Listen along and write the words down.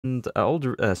and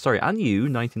you,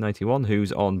 1991,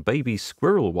 who's on Baby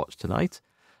Squirrel Watch tonight.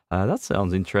 That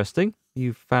sounds interesting.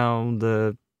 You found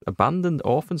a abandoned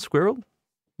orphan squirrel.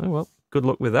 Oh well, good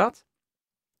luck with that.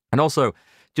 And also,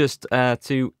 just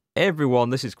to everyone,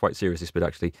 this is quite serious, this bit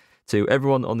actually, to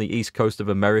everyone on the east coast of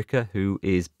America who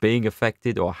is being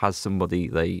affected or has somebody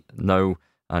they know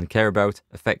and care about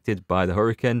affected by the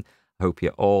hurricane, I hope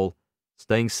you're all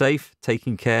staying safe,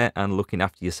 taking care, and looking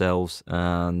after yourselves.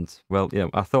 And, well,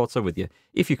 our thoughts are with you.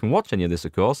 If you can watch any of this,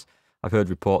 of course, I've heard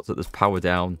reports that there's power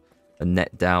down and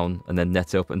net down and then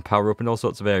net up and power up in all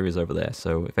sorts of areas over there.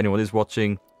 So if anyone is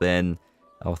watching, then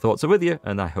our thoughts are with you,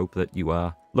 and I hope that you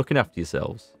are looking after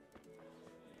yourselves.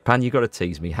 Pan, you got to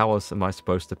tease me. How else am I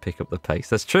supposed to pick up the pace?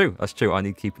 That's true. That's true. I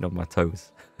need keeping on my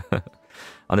toes.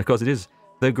 And of course, it is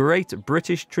the great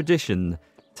British tradition,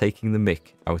 taking the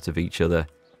mick out of each other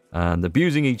and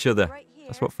abusing each other. Right.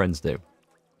 That's what friends do.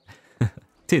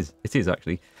 It is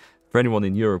actually. For anyone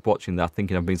in Europe watching that,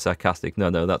 thinking I'm being sarcastic,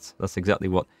 no, that's exactly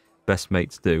what best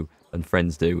mates do and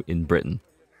friends do in Britain.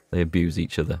 They abuse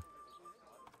each other.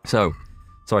 So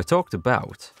I talked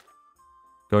about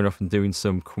going off and doing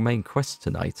some main quests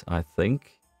tonight, I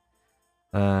think.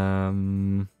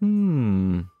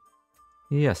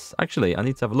 Yes, actually, I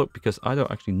need to have a look because I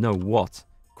don't actually know what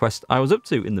quest I was up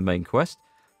to in the main quest.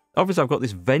 Obviously, I've got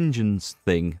this vengeance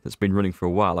thing that's been running for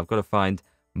a while. I've got to find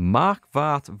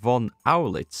Markvart von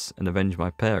Aulitz and avenge my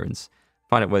parents.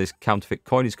 Find out where this counterfeit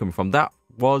coin is coming from. That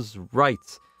was right.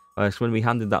 So when we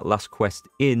handed that last quest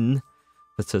in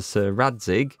to Sir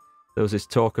Radzig, there was this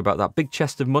talk about that big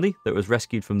chest of money that was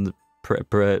rescued from the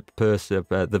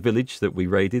the village that we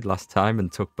raided last time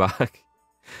and took back.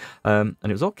 And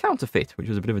it was all counterfeit, which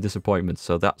was a bit of a disappointment.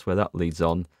 So that's where that leads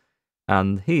on.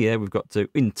 And here we've got to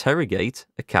interrogate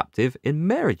a captive in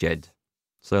Merhojed.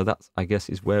 So that, I guess,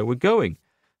 is where we're going.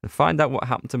 And find out what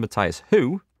happened to Matthias.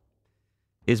 Who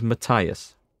is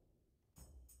Matthias?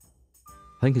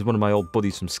 I think he's one of my old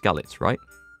buddies from Skalitz, right?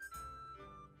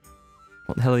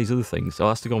 What the hell are these other things? Oh,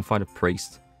 that's to go and find a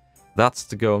priest. That's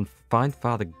to go and find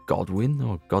Father Godwin.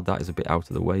 Oh, God, that is a bit out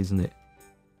of the way, isn't it?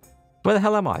 Where the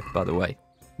hell am I, by the way?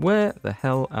 Where the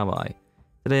hell am I?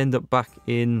 Did I end up back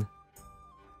in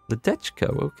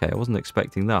Ledechko? Okay, I wasn't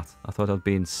expecting that. I thought I'd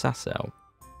be in Sasau.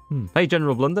 Hey,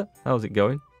 General Blunder. How's it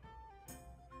going?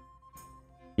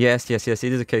 Yes. It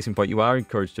is a case in point. You are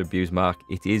encouraged to abuse Mark.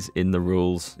 It is in the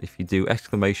rules. If you do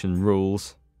exclamation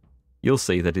rules, you'll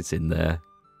see that it's in there.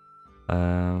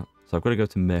 So I've got to go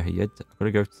to Merhojed.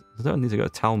 I don't need to go to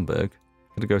Talmberg.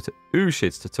 I've got to go to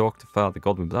Ushitz to talk to Father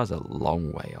Godwin, but that's a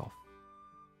long way off.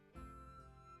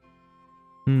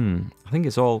 I think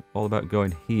it's all about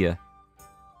going here.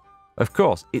 Of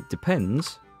course, it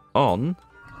depends on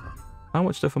how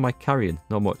much stuff am I carrying.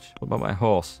 Not much. What about my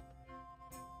horse?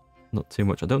 Not too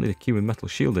much. I don't need a Q and metal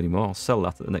shield anymore. I'll sell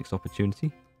that at the next opportunity.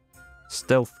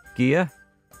 Stealth gear.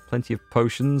 Plenty of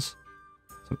potions.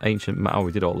 Some ancient map. Oh,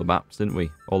 we did all the maps, didn't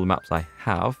we? All the maps I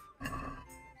have.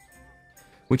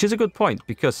 Which is a good point,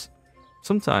 because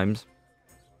sometimes...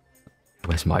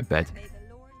 Where's my bed?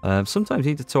 Sometimes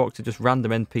you need to talk to just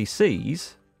random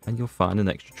NPCs, and you'll find an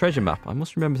extra treasure map. I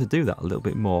must remember to do that a little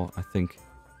bit more, I think.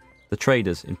 The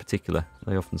traders, in particular.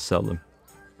 They often sell them.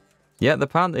 Yeah, the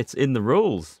pan, it's in the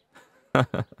rules. You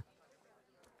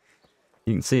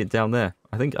can see it down there.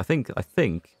 I think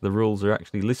the rules are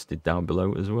actually listed down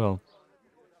below as well.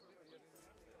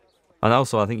 And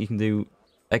also, I think you can do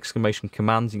exclamation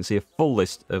commands. You can see a full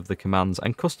list of the commands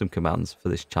and custom commands for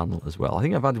this channel as well. I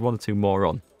think I've added one or two more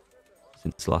on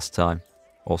since last time.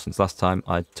 Or since last time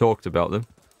I talked about them.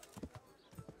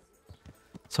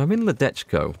 So I'm in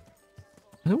Ledechko.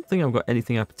 I don't think I've got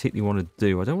anything I particularly want to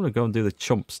do. I don't want to go and do the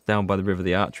chumps down by the river,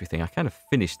 the archery thing. I kind of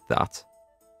finished that.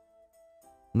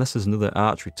 Unless there's another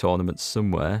archery tournament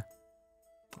somewhere.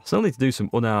 I still need to do some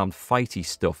unarmed fighty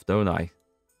stuff, don't I?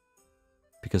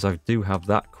 Because I do have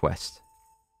that quest.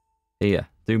 Here,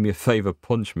 do me a favour,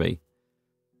 punch me.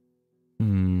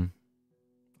 I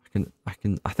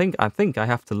think I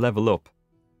have to level up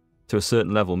to a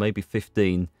certain level, maybe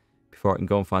 15, before I can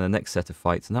go and find the next set of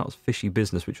fights. And that was Fishy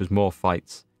Business, which was more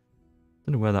fights.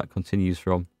 Don't know where that continues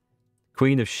from.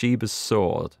 Queen of Sheba's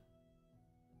Sword.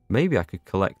 Maybe I could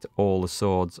collect all the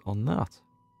swords on that.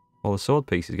 All the sword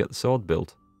pieces, get the sword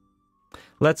built.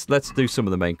 Let's do some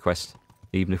of the main quest,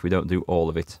 even if we don't do all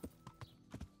of it.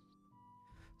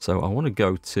 So I want to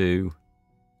go to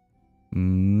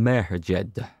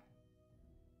Merhojed. Should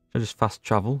I just fast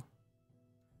travel?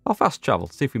 I'll fast travel,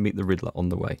 see if we meet the Riddler on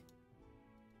the way.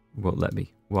 It won't let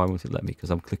me. Why won't it let me? Because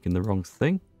I'm clicking the wrong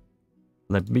thing.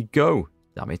 Let me go.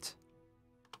 Damn it.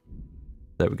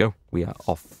 There we go. We are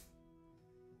off.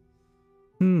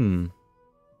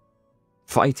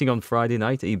 Fighting on Friday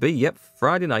night, EB. Yep,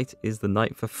 Friday night is the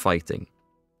night for fighting.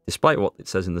 Despite what it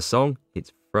says in the song,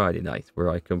 it's Friday night, where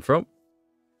I come from.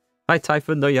 Hi,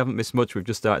 Typhon. No, you haven't missed much. We've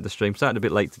just started the stream. Started a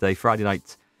bit late today. Friday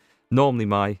night, normally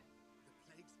my...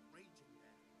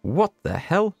 What the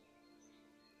hell?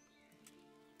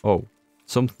 Oh,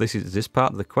 is this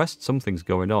part of the quest? Something's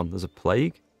going on. There's a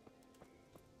plague.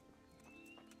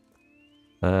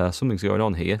 Something's going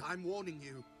on here. I'm warning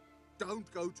you.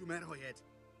 Don't go to Merhojed.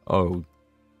 Oh,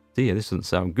 dear. This doesn't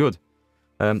sound good.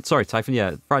 Sorry, Typhon.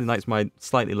 Yeah, Friday night's my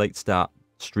slightly late start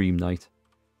stream night.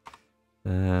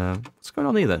 What's going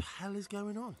on here then? What the hell is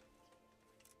going on?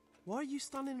 Why are you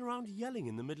standing around yelling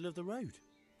in the middle of the road?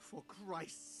 For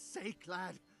Christ's sake,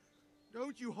 lad.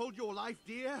 Don't you hold your life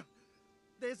dear?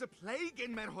 There's a plague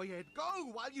in Merhojed.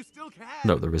 Go while you still can.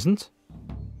 No, there isn't.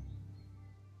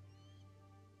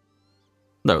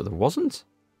 No, there wasn't.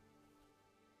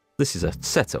 This is a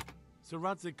setup. Sir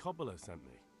Radzig Kobyla sent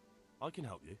me. I can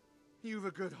help you. You've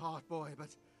a good heart, boy, but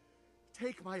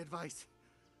take my advice.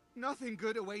 Nothing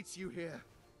good awaits you here.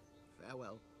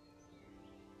 Farewell.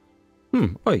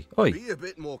 Oi, oi. Be a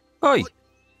bit more... Oi!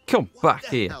 Come back the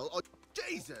here. hell? Oh,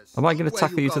 Jesus. Am I going to Where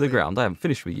tackle you to the going? ground? I haven't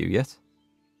finished with you yet.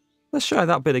 Let's try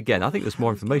that bit again. I think there's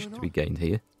more information to be gained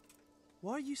here.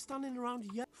 Why are you standing around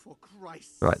yelling? For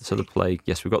Christ's Right, so the sake. plague.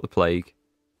 Yes, we've got the plague.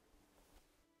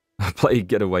 Plague,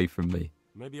 get away from me.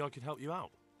 Maybe I could help you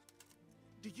out.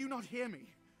 Did you not hear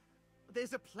me?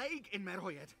 There's a plague in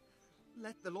Merhojed.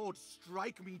 Let the Lord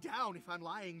strike me down if I'm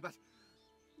lying, but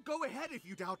go ahead if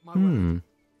you doubt my word.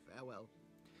 Farewell.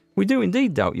 We do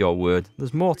indeed doubt your word.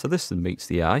 There's more to this than meets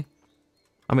the eye.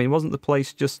 I mean, wasn't the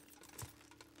place just...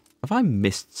 Have I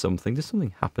missed something? Did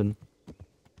something happen?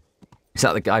 Is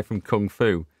that the guy from Kung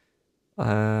Fu?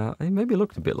 He maybe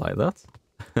looked a bit like that.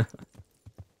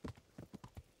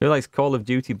 Who likes Call of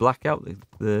Duty Blackout,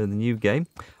 the new game?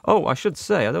 Oh, I should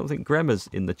say, I don't think Gremmer's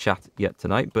in the chat yet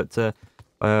tonight, but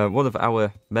one of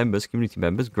our members, community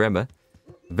members, Gremmer,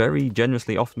 very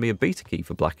generously offered me a beta key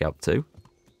for Blackout 2.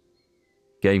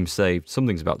 Game saved.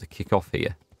 Something's about to kick off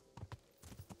here.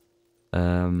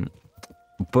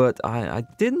 But I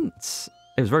didn't...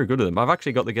 It was very good of them. I've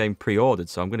actually got the game pre-ordered,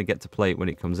 so I'm going to get to play it when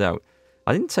it comes out.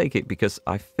 I didn't take it because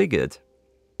I figured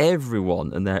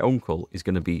everyone and their uncle is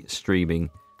going to be streaming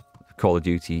Call of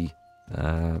Duty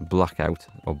Blackout,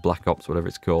 or Black Ops, whatever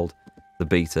it's called, the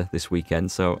beta this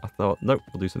weekend. So I thought, nope,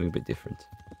 we'll do something a bit different.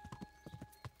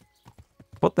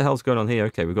 What the hell's going on here?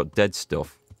 Okay, we've got dead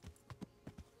stuff.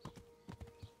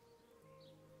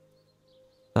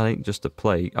 That ain't just a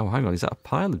plague. Oh, hang on, is that a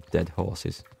pile of dead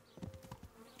horses?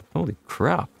 Holy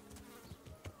crap.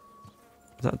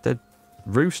 Is that a dead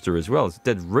rooster as well? It's a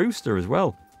dead rooster as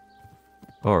well.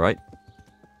 Alright.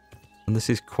 And this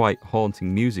is quite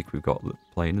haunting music we've got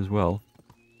playing as well.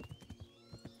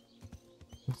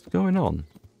 What's going on?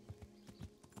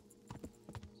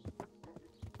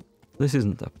 This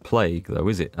isn't a plague though,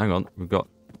 is it? Hang on, we've got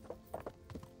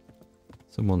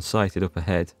someone sighted up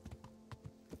ahead.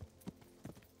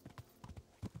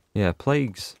 Yeah,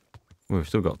 plagues. We've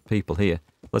still got people here.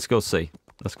 Let's go see.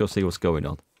 Let's go see what's going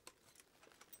on.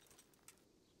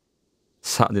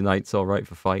 Saturday night's alright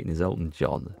for fighting is Elton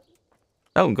John.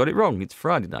 Elton got it wrong. It's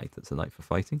Friday night that's the night for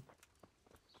fighting.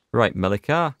 Right,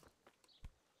 Melikar.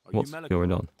 What's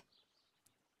going on?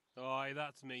 Aye,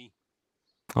 that's me.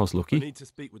 I was I lucky. need to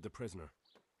speak with the prisoner.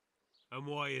 And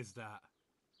why is that?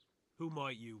 Who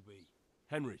might you be?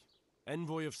 Henry,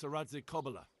 envoy of Sir Radzig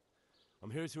Kobyla.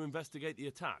 I'm here to investigate the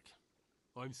attack.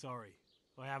 I'm sorry.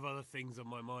 I have other things on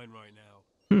my mind right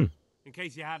now. In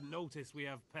case you hadn't noticed, we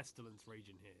have pestilence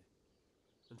raging here.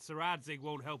 And Sir Radzig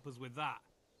won't help us with that.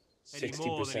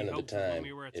 60% of the time,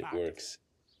 it works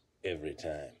every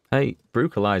time. Hey,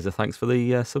 Brutalizer, thanks for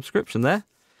the subscription there.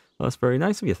 Well, that's very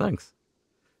nice of you, thanks.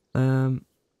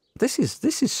 This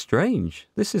is strange.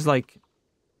 This is like...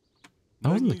 I No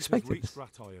wasn't news has expecting reached this.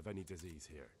 Rattay of any disease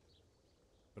here.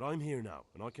 But I'm here now,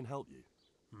 and I can help you.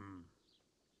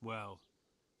 Well,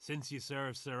 since you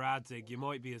serve Sir Radzig, you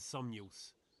might be of some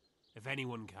use. If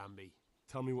anyone can be.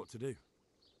 Tell me what to do.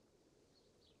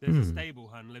 There's a stable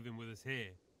hand living with us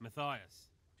here, Matthias.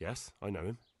 Yes, I know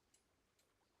him.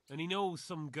 And he knows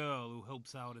some girl who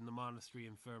helps out in the monastery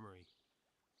infirmary.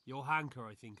 Johanka,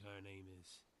 I think her name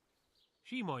is.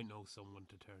 She might know someone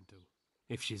to turn to,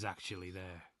 if she's actually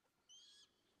there.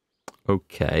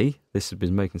 Okay, this has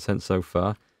been making sense so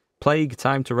far. Plague,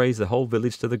 time to raise the whole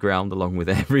village to the ground along with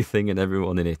everything and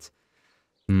everyone in it.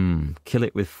 Kill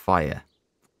it with fire.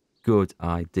 Good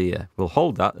idea. We'll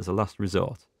hold that as a last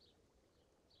resort.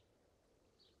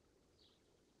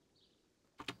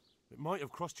 might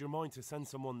have crossed your mind to send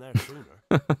someone there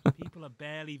sooner. People are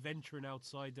barely venturing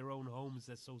outside their own homes,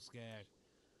 they're so scared.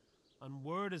 And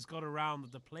word has got around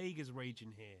that the plague is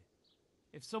raging here.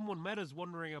 If someone met us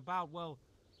wandering about, well,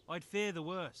 I'd fear the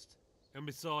worst. And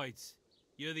besides,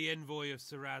 you're the envoy of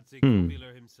Sir Radzig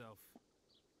Kobyla himself.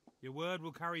 Your word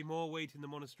will carry more weight in the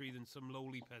monastery than some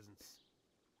lowly peasants.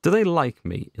 Do they like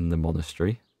me in the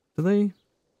monastery? Do they?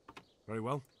 Very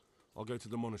well. I'll go to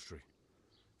the monastery.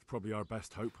 It's probably our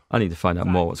best hope. I need to find out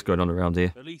more what's going on around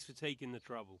here. At least for taking the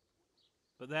trouble.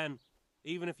 But then,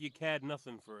 even if you cared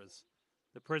nothing for us,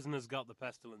 the prisoner's got the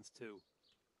pestilence too.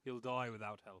 He'll die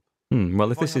without help.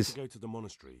 Well, if this I is... have to go to the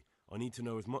monastery, I need to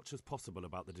know as much as possible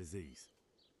about the disease.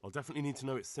 I'll definitely need to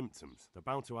know its symptoms. They're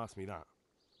bound to ask me that.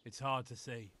 It's hard to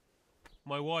say.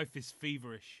 My wife is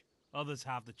feverish. Others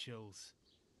have the chills.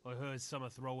 I heard some are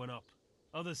throwing up.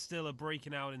 Others still are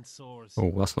breaking out in sores.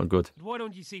 Oh, that's not good. But why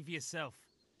don't you see for yourself?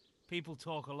 People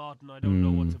talk a lot and I don't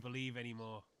know what to believe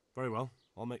anymore. Very well.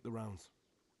 I'll make the rounds.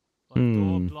 I've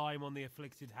daubed lime on the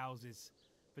afflicted houses,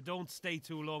 but don't stay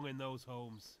too long in those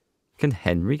homes. Can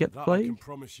Henry get the That I plague? can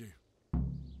promise you.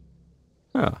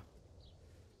 Ah.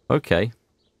 Okay.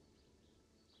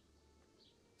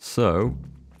 So,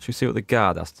 should we see what the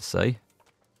guard has to say?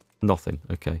 Nothing.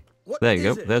 Okay. There you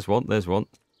go. There's one. There's one.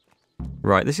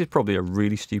 Right, this is probably a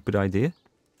really stupid idea.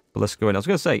 But let's go in. I was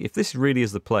going to say, if this really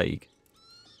is the plague,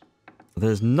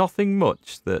 there's nothing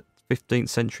much that 15th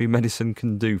century medicine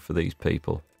can do for these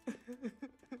people.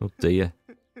 Oh dear.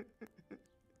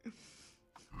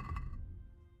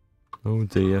 Oh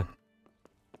dear.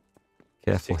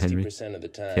 Careful, Henry. 60% of the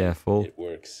time, Careful. it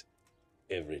works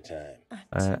every time.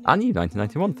 And you,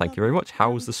 1991, thank you very much.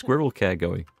 How's the squirrel care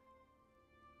going?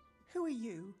 Who are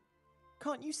you?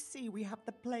 Can't you see we have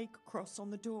the plague cross on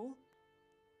the door?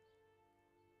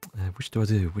 Which do I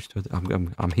do? Which do I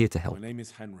do? I'm here to help. My name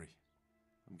is Henry.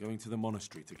 I'm going to the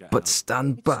monastery to get But help.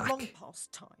 stand It's long back.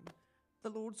 past time. The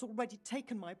Lord's already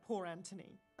taken my poor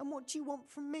Anthony. And what do you want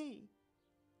from me?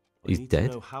 He's I need dead.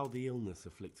 to know how the illness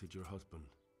afflicted your husband.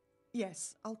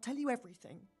 Yes, I'll tell you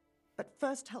everything. But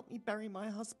first help me bury my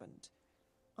husband.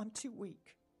 I'm too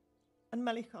weak. And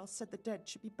Melichar said the dead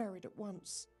should be buried at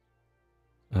once.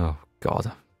 Oh,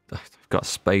 God. I've got a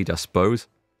spade, I suppose.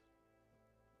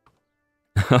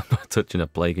 I'm not touching a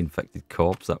plague-infected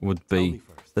corpse. That would Tell be me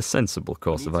first. the sensible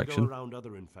course of I need to action. go around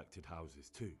other infected houses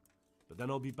too. But then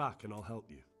I'll be back and I'll help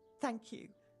you. Thank you.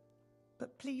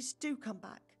 But please do come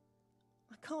back.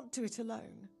 I can't do it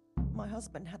alone. My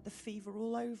husband had the fever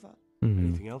all over.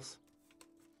 Anything else?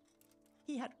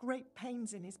 He had great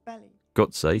pains in his belly.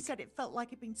 God's He sake. said it felt like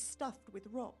it'd been stuffed with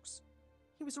rocks.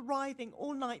 He was writhing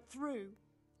all night through.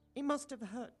 It must have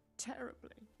hurt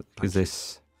terribly. Is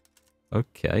this...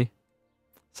 Okay.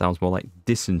 Sounds more like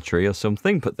dysentery or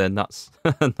something, but then that's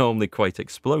normally quite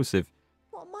explosive.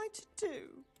 What am I to do?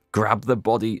 Grab the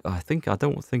body. I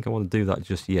don't think I want to do that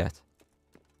just yet.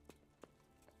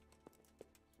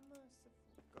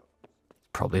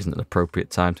 Probably isn't an appropriate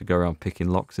time to go around picking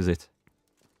locks, is it?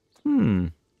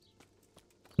 Not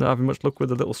having much luck with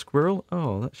the little squirrel?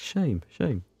 Oh, that's shame.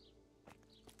 Shame.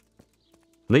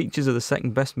 Leeches are the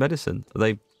second best medicine.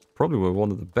 They probably were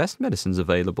one of the best medicines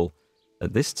available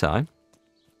at this time.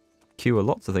 Cure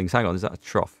lots of things. Hang on, is that a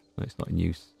trough? No, it's not in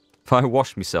use. If I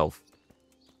wash myself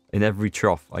in every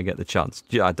trough, I get the chance.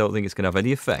 I don't think it's going to have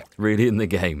any effect, really, in the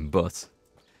game, but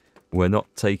we're not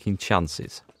taking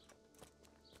chances.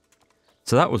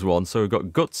 So that was one. So we've got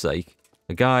Gutsake,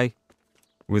 a guy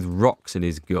with rocks in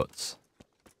his guts.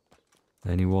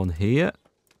 Anyone here?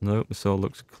 No, this all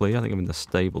looks clear. I think I'm in the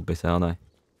stable bit, aren't I?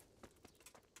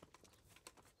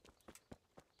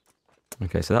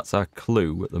 Okay, so that's our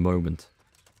clue at the moment.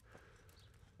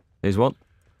 Here's one.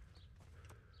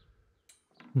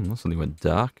 That suddenly went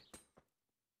dark.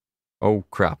 Oh,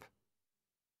 crap.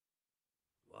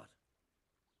 What?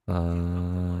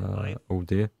 Oh,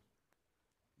 dear.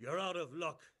 You're out of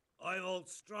luck. I'm old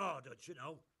Straw, don't you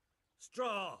know?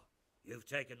 Straw! You've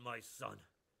taken my son.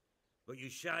 But you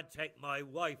shan't take my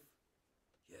wife.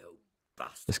 You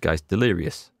bastard. This guy's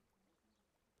delirious.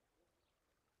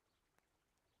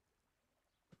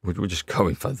 We're just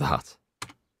going for that.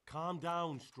 Calm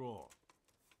down, Straw.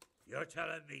 You're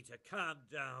telling me to calm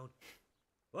down.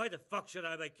 Why the fuck should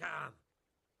I be calm?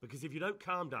 Because if you don't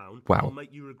calm down, Wow. I'll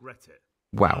make you regret it.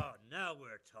 Wow. Oh, now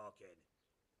we're talking.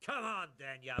 Come on,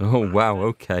 then, you Oh, wow, bastard.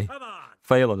 okay. Come on.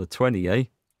 Fail on a 20, eh?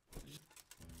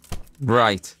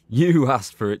 Right. You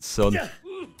asked for it, son.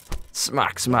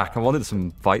 Smack, smack. I wanted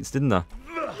some fights, didn't I?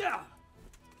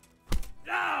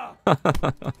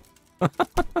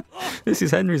 This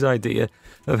is Henry's idea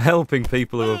of helping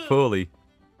people who are poorly.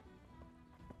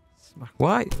 Smack.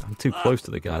 Why? I'm too close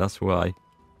to the guy, that's why.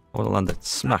 I want to land it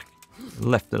smack.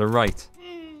 Left and a right.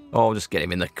 Oh, I'll just get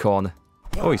him in the corner.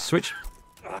 Oh, he switched.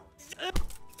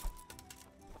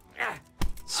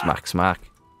 Smack, smack.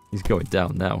 He's going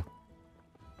down now.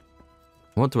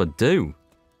 What do I do?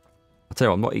 I tell you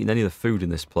what, I'm not eating any of the food in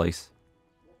this place.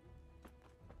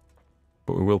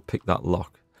 But we will pick that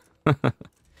lock.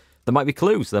 There might be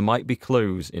clues. There might be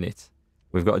clues in it.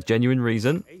 We've got a genuine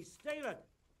reason. He's stealing.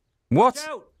 What?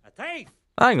 A thief.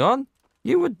 Hang on.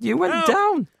 You went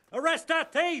down. Arrest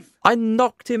that thief. I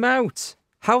knocked him out.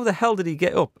 How the hell did he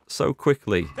get up so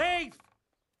quickly? Thief.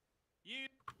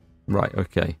 Right,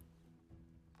 okay.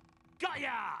 Got ya!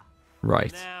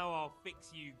 Right. Now I'll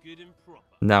fix you good and proper.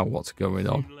 Now what's going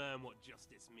on? Soon learn what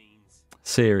justice means.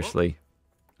 Seriously.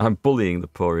 I'm bullying the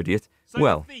poor idiot. So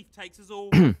Well, the thief takes us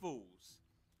all for fools.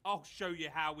 I'll show you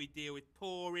how we deal with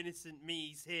poor innocent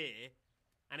me's here.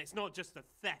 And it's not just the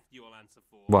theft you'll answer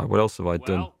for. right, what else have I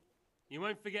done? Well, you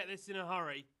won't forget this in a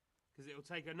hurry, because it'll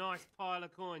take a nice pile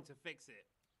of coin to fix it.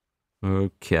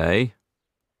 Okay.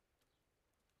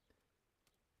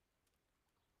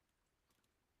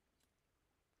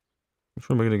 Which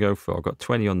one am I going to go for? I've got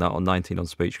 20 on that or 19 on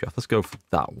Speechcraft. Let's go for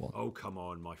that one. Oh, come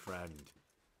on, my friend.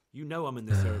 You know I'm in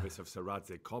the service of Sir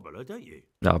Radzig Cobbler, don't you?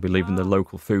 I'll be leaving the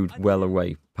local food well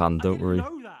away, Pan, don't I worry.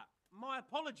 didn't know that. My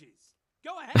apologies.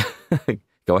 Go ahead.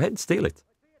 Go ahead and steal it.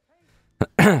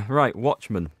 Right,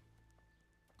 Watchman.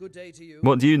 Good day to you.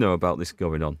 What do you know about this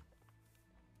going on?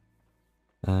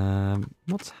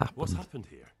 What's happened? What's happened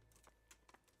here?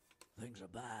 Things are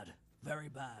bad. Very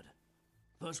bad.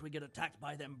 First we get attacked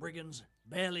by them brigands,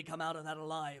 barely come out of that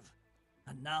alive.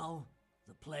 And now,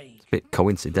 the plague. A bit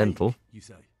coincidental. You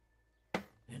say?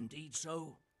 Indeed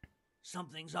so.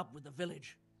 Something's up with the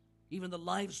village. Even the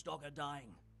livestock are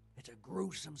dying. It's a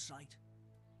gruesome sight.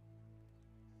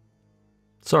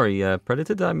 Sorry,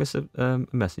 Predator, did I miss a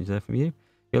message there from you?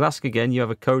 You'll ask again, you have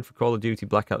a code for Call of Duty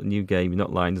Blackout, the new game. You're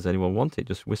not lying. Does anyone want it?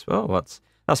 Just whisper. Oh,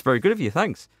 that's very good of you.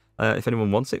 Thanks. If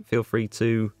anyone wants it, feel free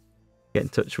to get in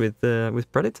touch with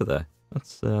Predator there.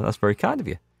 That's very kind of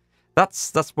you.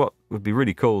 That's what would be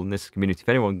really cool in this community. If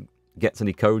anyone gets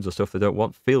any codes or stuff they don't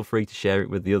want, feel free to share it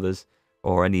with the others,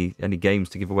 or any games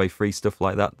to give away free stuff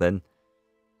like that. Then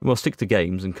we'll stick to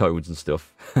games and codes and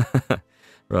stuff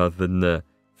rather than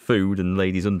food and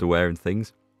ladies' underwear and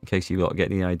things. In case you lot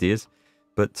get any ideas.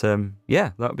 But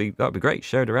yeah, that'd be great.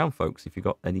 Share it around, folks. If you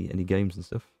got any games and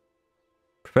stuff.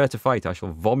 Prepare to fight. I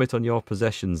shall vomit on your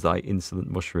possessions, thy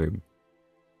insolent mushroom.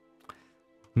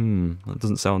 That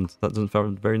doesn't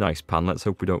sound very nice, Pan. Let's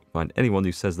hope we don't find anyone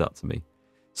who says that to me.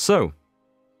 So,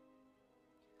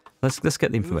 let's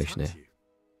get the information here.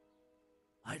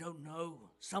 I don't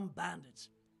know. Some bandits.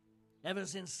 Ever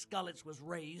since Skullets was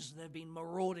raised, they've been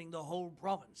marauding the whole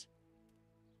province.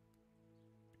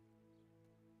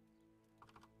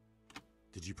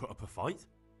 Did you put up a fight?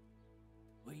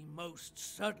 We most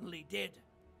certainly did.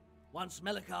 Once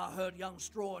Melikar heard young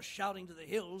Straw shouting to the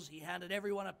hills, he handed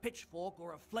everyone a pitchfork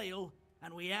or a flail,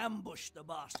 and we ambushed the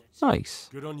bastards. Nice.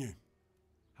 Good on you.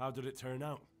 How did it turn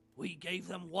out? We gave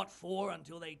them what for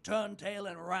until they turned tail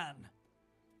and ran.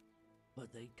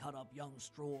 But they cut up young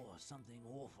Straw something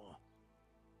awful.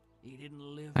 He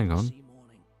didn't live Hang to on. see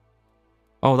morning.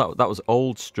 Oh, that was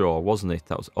Old Straw, wasn't it?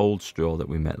 That was Old Straw that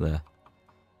we met there.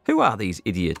 Who are these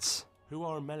idiots? Who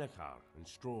are Melikar and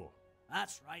Straw?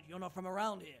 That's right, you're not from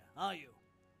around here, are you?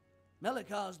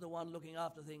 Melikar's the one looking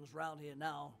after things round here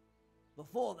now.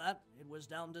 Before that, it was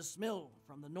down to Smill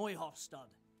from the Neuhoff stud.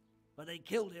 But they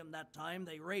killed him that time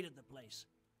they raided the place.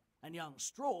 And young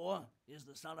Straw is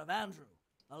the son of Andrew,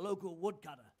 a local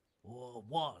woodcutter. Or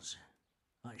was,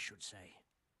 I should say.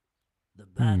 The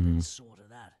bandits saw to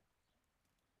that.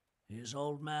 His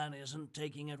old man isn't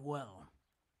taking it well.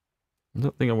 I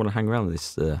don't think I want to hang around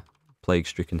this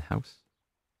plague-stricken house.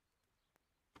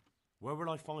 Where will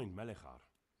I find Melikar?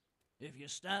 If you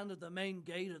stand at the main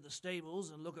gate of the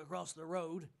stables and look across the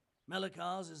road,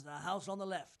 Melikar's is the house on the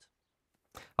left.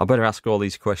 I better ask all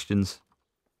these questions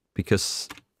because,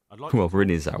 well, we're in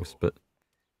his house, but...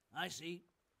 I see.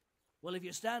 Well, if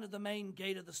you stand at the main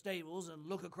gate of the stables and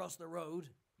look across the road,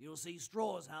 you'll see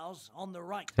Straw's house on the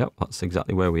right. Yep, that's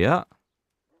exactly where we are.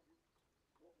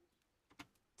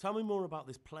 Tell me more about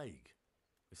this plague.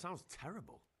 It sounds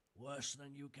terrible. Worse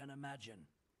than you can imagine.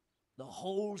 The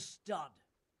whole stud,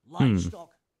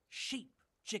 livestock, sheep,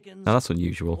 chickens, Now that's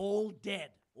unusual. all dead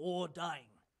or dying.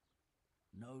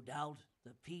 No doubt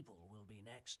the people will be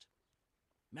next.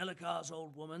 Melikar's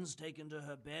old woman's taken to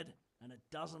her bed, and it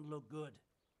doesn't look good.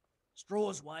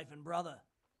 Straw's wife and brother.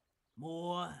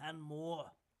 More and more.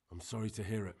 I'm sorry to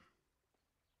hear it.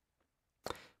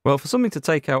 Well, for something to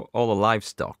take out all the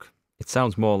livestock, It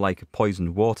sounds more like a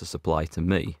poisoned water supply to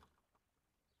me.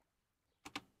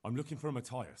 I'm looking for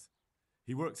Matthias.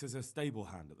 He works as a stable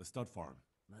hand at the stud farm.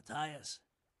 Matthias.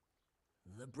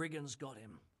 The brigands got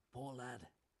him. Poor lad.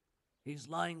 He's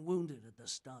lying wounded at the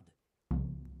stud.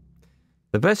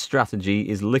 The best strategy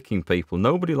is licking people.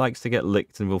 Nobody likes to get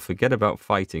licked and will forget about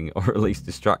fighting, or at least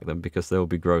distract them because they'll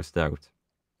be grossed out.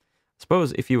 I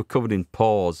suppose if you were covered in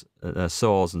paws,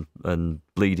 sores and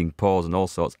bleeding paws and all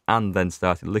sorts, and then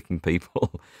started licking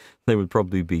people, they would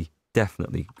probably be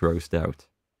definitely grossed out.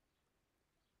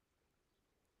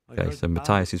 Okay, so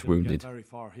Matthias is wounded.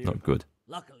 Not good.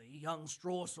 Luckily, young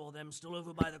Straw saw them still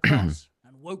over by the cross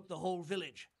and woke the whole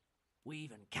village. We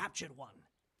even captured one.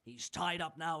 He's tied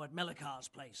up now at Melikar's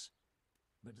place.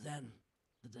 But then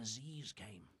the disease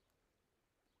came.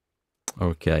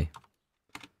 Okay.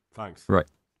 Thanks. Right.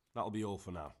 That'll be all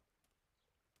for now.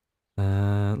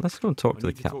 Let's go and talk to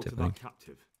the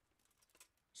captive.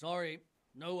 Sorry,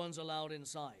 no one's allowed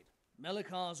inside.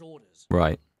 Melikar's orders.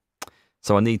 Right.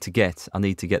 So I need to get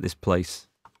this place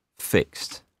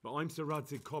fixed. But I'm Sir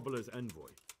Radzig Cobbler's envoy,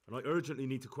 and I urgently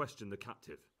need to question the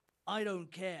captive. I don't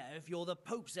care if you're the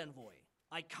Pope's envoy.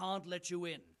 I can't let you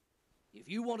in. If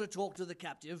you want to talk to the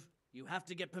captive, you have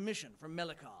to get permission from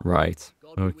Melikar. Right.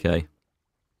 Okay.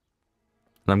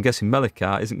 And I'm guessing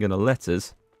Melikar isn't going to let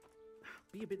us.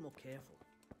 Be a bit more careful.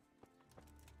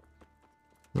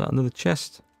 Is that another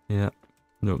chest? Yeah.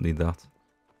 Don't need that.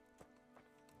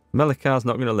 Melikar's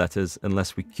not going to let us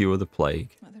unless we cure the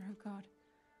plague. Mother of God,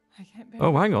 I can't bear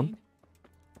Oh, hang on. pain.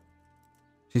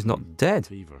 She's not dead.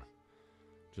 Fever.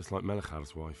 Just like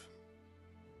Melikar's wife.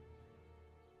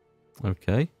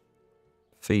 Okay.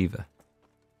 Fever.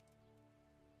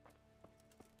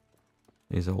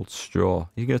 Here's old Straw.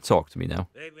 You going to talk to me now?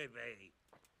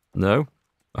 No?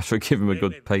 I should give him a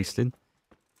good pasting.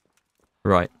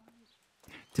 Right.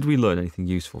 Did we learn anything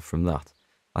useful from that?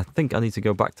 I think I need to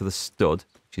go back to the stud,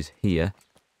 which is here,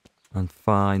 and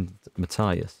find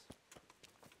Matthias.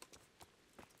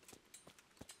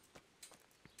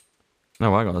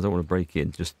 No, hang on. I don't want to break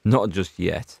in. Not just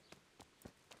yet.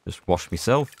 Just wash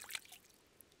myself.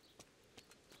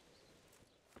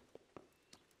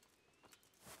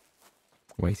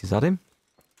 Wait, is that him?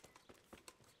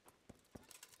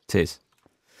 It is.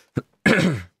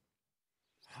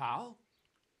 Hal?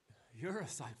 You're a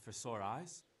sight for sore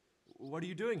eyes. What are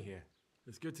you doing here?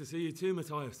 It's good to see you too,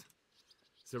 Matthias.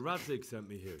 Sir Radzig sent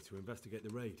me here to investigate the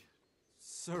raid.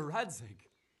 Sir Radzig?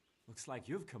 Looks like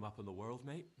you've come up in the world,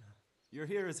 mate. You're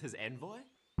here as his envoy?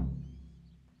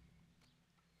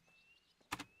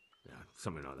 Yeah,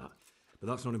 something like that. But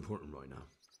that's not important right now.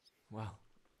 Well,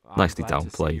 Nicely I'm glad to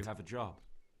see downplayed. you have a job.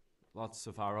 Lots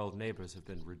of our old neighbors have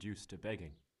been reduced to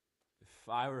begging. If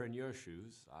I were in your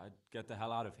shoes, I'd get the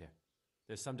hell out of here.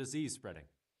 There's some disease spreading.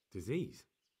 Disease?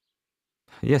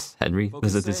 Yes, Henry, Folk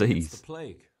there's are a saying disease. It's the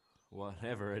plague.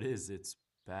 Whatever it is, it's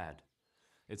bad.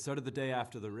 It started the day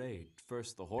after the raid.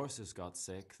 First the horses got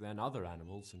sick, then other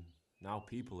animals, and now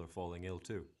people are falling ill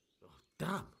too. Oh,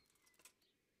 damn.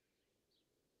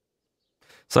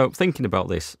 So, thinking about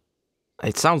this,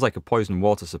 it sounds like a poisoned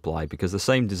water supply because the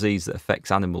same disease that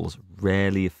affects animals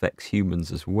rarely affects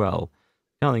humans as well.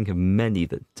 Can't think of many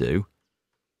that do.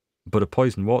 But a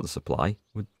poisoned water supply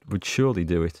would surely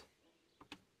do it.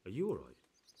 Are you alright?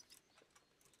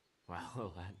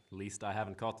 Well, at least I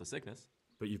haven't caught the sickness.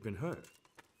 But you've been hurt.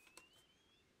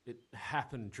 It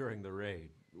happened during the raid.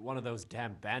 One of those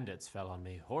damn bandits fell on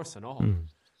me, horse and all. Mm.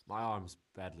 My arm's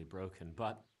badly broken,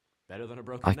 but better than a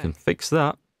broken I neck. can fix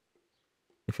that.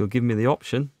 If you'll give me the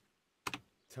option.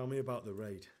 Tell me about the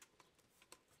raid.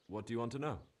 What do you want to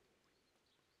know?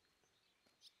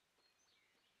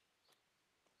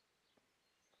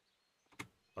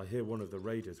 I hear one of the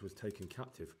raiders was taken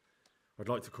captive. I'd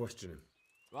like to question him.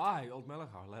 Aye, old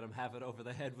Melikar let him have it over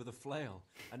the head with a flail,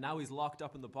 and now he's locked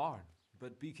up in the barn.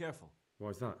 But be careful.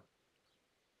 Why's that?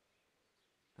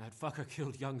 That fucker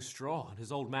killed young Straw, and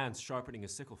his old man's sharpening a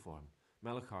sickle for him.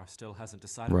 Melikar still hasn't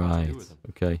decided what to Right, do with him.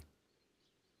 okay.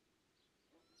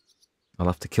 I'll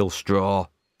have to kill Straw.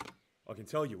 I can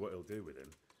tell you what he'll do with him.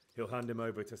 He'll hand him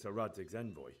over to Sir Radzig's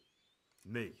envoy.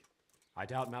 Me. I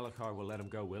doubt Melikar will let him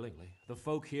go willingly. The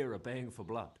folk here are baying for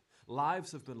blood.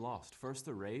 Lives have been lost. First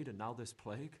the raid, and now this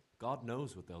plague. God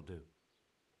knows what they'll do.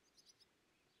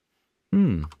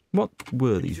 What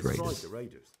were Can you these describe raiders? the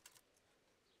raiders?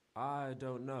 I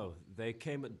don't know. They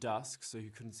came at dusk, so you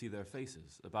couldn't see their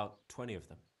faces. About 20 of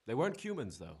them. They weren't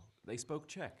humans, though. They spoke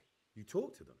Czech. You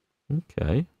talked to them?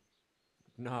 Okay.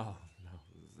 No.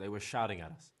 They were shouting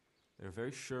at us. They were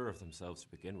very sure of themselves to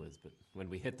begin with, but when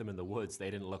we hit them in the woods, they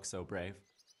didn't look so brave.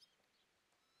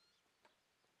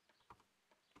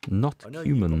 not I know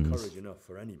humans. you've got courage enough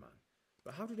for any man,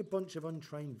 but how did a bunch of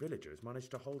untrained villagers manage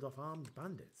to hold off armed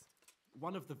bandits?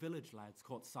 One of the village lads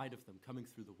caught sight of them coming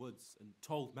through the woods and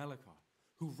told Melikar,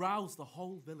 who roused the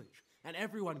whole village, and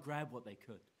everyone grabbed what they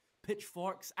could.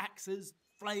 Pitchforks, axes,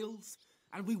 flails,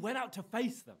 and we went out to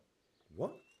face them.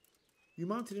 What? You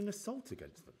mounted an assault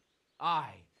against them?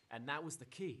 Aye, and that was the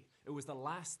key. It was the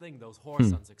last thing those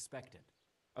whoresons expected.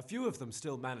 A few of them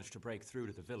still managed to break through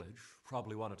to the village,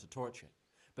 probably wanted to torch it.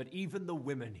 But even the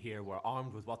women here were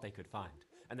armed with what they could find,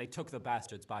 and they took the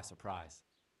bastards by surprise.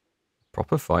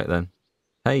 Proper fight then.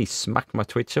 Hey, smack my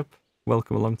Twitch up.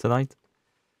 Welcome along tonight.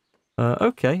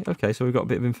 Okay, so we've got a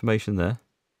bit of information there.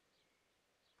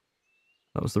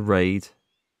 That was the raid.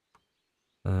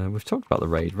 We've talked about the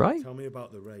raid, right? Tell me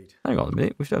about the raid. Hang on a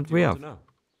minute. We have.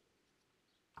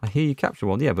 I hear you captured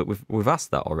one. Yeah, but we've asked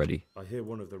that already. I hear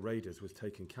one of the raiders was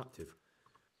taken captive.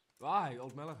 Aye,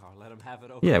 old Melikar let him have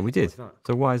it. Yeah, we did.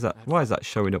 So why is that? Why is that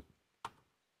showing up?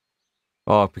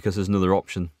 Oh, because there's another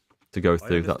option to go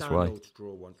through. That's why. Old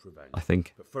Straw wants revenge, I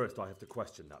think. But first, I have to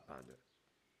question that bandit.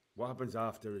 What happens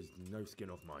after is no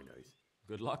skin off my nose.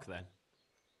 Good luck then.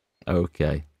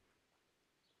 Okay.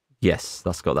 Yes,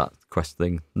 that's got that quest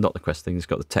thing. Not the quest thing. It's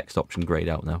got the text option grayed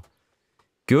out now.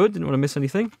 Good. Didn't want to miss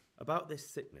anything. About this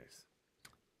sickness.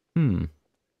 When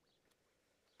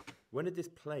did this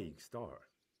plague start?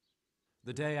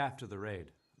 The day after the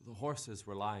raid. The horses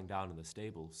were lying down in the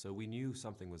stable, so we knew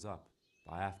something was up.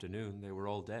 By afternoon, they were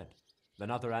all dead.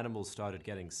 Then other animals started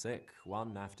getting sick,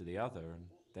 one after the other, and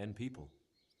then people.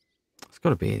 It's got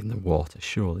to be in the water,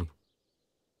 surely.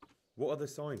 What are the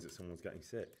signs that someone's getting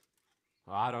sick?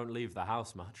 I don't leave the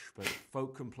house much, but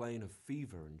folk complain of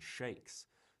fever and shakes.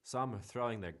 Some are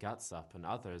throwing their guts up, and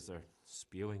others are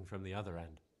spewing from the other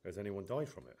end. Has anyone died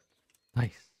from it?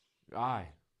 Nice. Aye,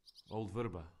 old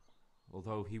Verba.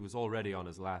 Although he was already on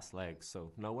his last legs,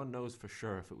 so no one knows for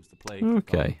sure if it was the plague.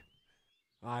 Okay.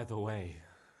 Either way,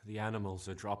 the animals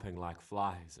are dropping like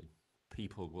flies, and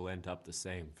people will end up the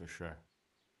same for sure.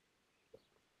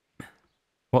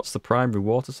 What's the primary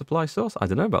water supply source? I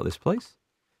don't know about this place.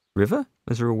 River?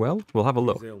 Is there a well? We'll have a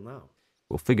look. Who's ill now?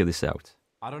 We'll figure this out.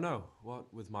 I don't know.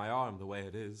 What with my arm the way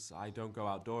it is, I don't go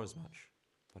outdoors much.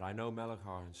 But I know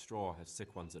Melikar and Straw have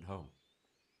sick ones at home.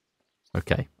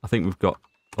 Okay, I think we've got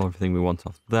everything we want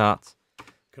off that.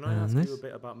 Can I ask you a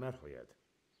bit about Merhojed?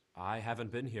 I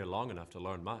haven't been here long enough to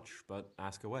learn much, but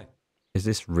ask away. Is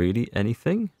this really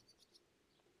anything?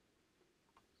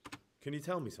 Can you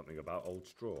tell me something about Old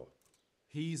Straw?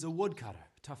 He's a woodcutter,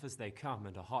 tough as they come,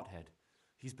 and a hothead.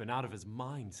 He's been out of his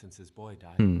mind since his boy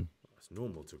died. That's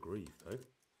normal to grieve, though.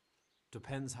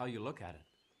 Depends how you look at it.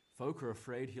 Folk are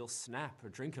afraid he'll snap or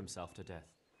drink himself to death.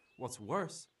 What's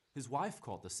worse, his wife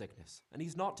caught the sickness, and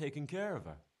he's not taking care of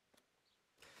her.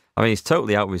 I mean, he's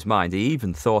totally out of his mind. He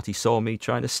even thought he saw me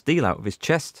trying to steal out of his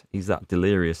chest. He's that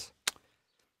delirious.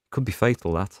 Could be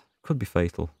fatal, that. Could be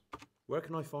fatal. Where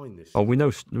can I find this? Oh, we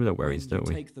know where he is, don't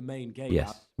we? Take the main gate yes,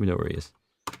 up. we know where he is.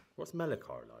 What's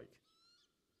Melikar like?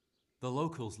 The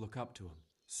locals look up to him.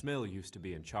 Smill used to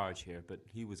be in charge here, but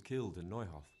he was killed in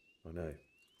Neuhof. I know.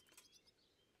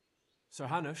 Sir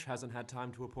Hanush hasn't had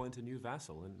time to appoint a new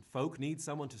vassal, and folk need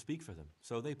someone to speak for them,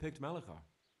 so they picked Melikar.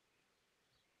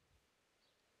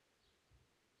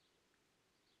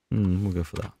 We'll go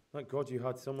for that. Thank God you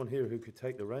had someone here who could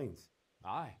take the reins.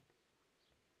 Aye.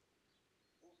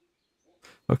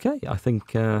 Okay, I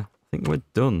think we're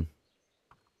done.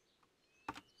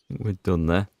 I think we're done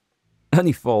there. And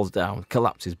he falls down,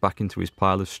 collapses back into his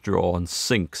pile of straw and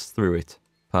sinks through it,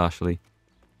 partially.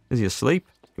 Is he asleep?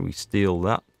 Can we steal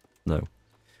that? No.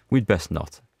 We'd best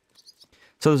not.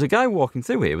 So there's a guy walking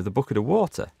through here with a bucket of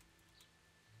water.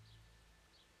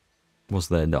 Was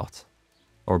there not?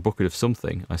 Or a bucket of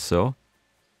something, I saw.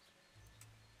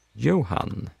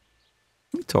 Johan.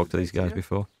 We talked to these guys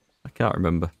before. I can't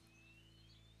remember.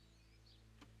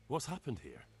 What's happened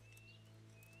here?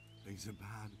 Things are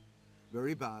bad.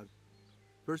 Very bad.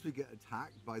 First we get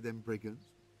attacked by them brigands.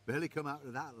 Barely come out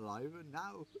of that alive, and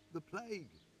now the plague.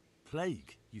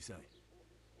 Plague, you say?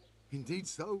 Indeed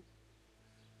so.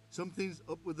 Something's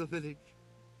up with the village.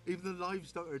 Even the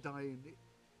livestock are dying.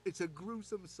 It's a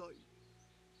gruesome sight.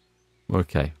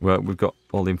 Okay, well, we've got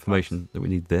all the information that we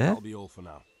need there. That'll be all for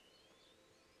now.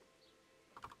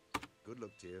 Good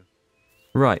luck to you.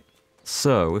 Right,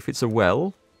 so if it's a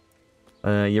well,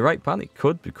 you're right, Pan, it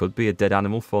could be a dead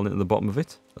animal falling at the bottom of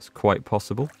it. That's quite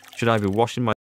possible. Should I be washing my